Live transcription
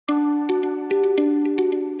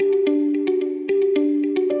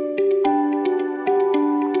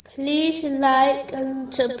Please like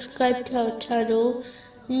and subscribe to our channel.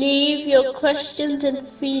 Leave your questions and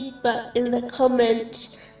feedback in the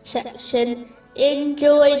comments section.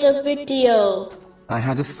 Enjoy the video. I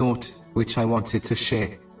had a thought, which I wanted to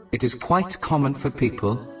share. It is quite common for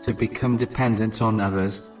people to become dependent on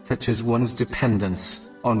others, such as one's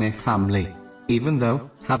dependence on their family. Even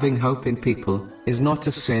though having hope in people is not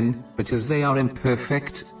a sin, but as they are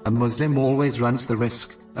imperfect, a Muslim always runs the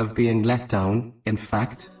risk of being let down. In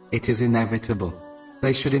fact, it is inevitable.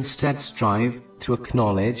 They should instead strive to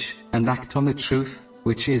acknowledge and act on the truth,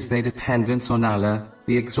 which is their dependence on Allah,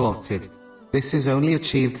 the Exalted. This is only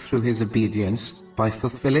achieved through his obedience, by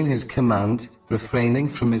fulfilling his command, refraining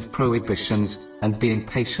from his prohibitions, and being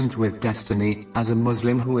patient with destiny. As a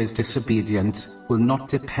Muslim who is disobedient will not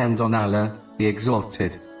depend on Allah, the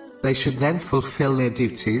Exalted. They should then fulfill their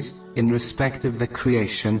duties in respect of the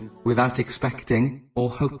creation, without expecting or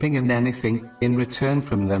hoping in anything in return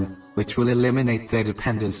from them, which will eliminate their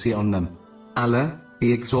dependency on them. Allah,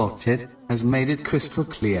 the Exalted, has made it crystal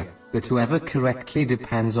clear that whoever correctly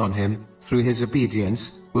depends on him, through his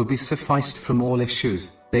obedience, will be sufficed from all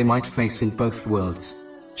issues they might face in both worlds.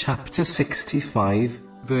 Chapter 65,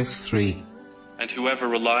 verse 3. And whoever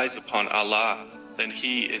relies upon Allah, then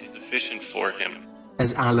he is sufficient for him.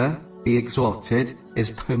 As Allah, the Exalted, is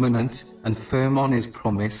permanent and firm on his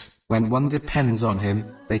promise, when one depends on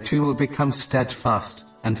him, they too will become steadfast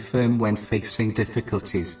and firm when facing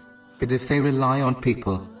difficulties. But if they rely on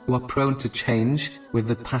people who are prone to change with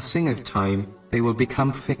the passing of time, they will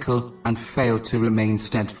become fickle and fail to remain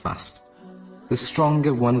steadfast. The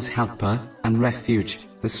stronger one's helper and refuge,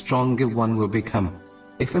 the stronger one will become.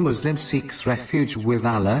 If a Muslim seeks refuge with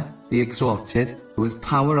Allah, the Exalted, who has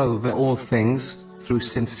power over all things, through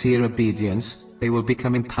sincere obedience, they will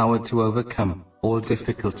become empowered to overcome all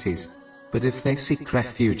difficulties. But if they seek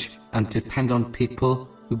refuge and depend on people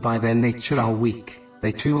who by their nature are weak,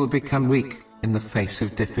 they too will become weak in the face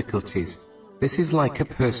of difficulties. This is like a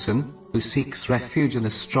person who seeks refuge in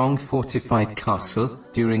a strong fortified castle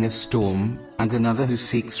during a storm, and another who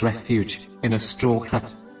seeks refuge in a straw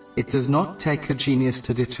hut. It does not take a genius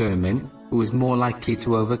to determine who is more likely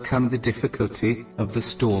to overcome the difficulty of the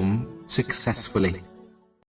storm successfully.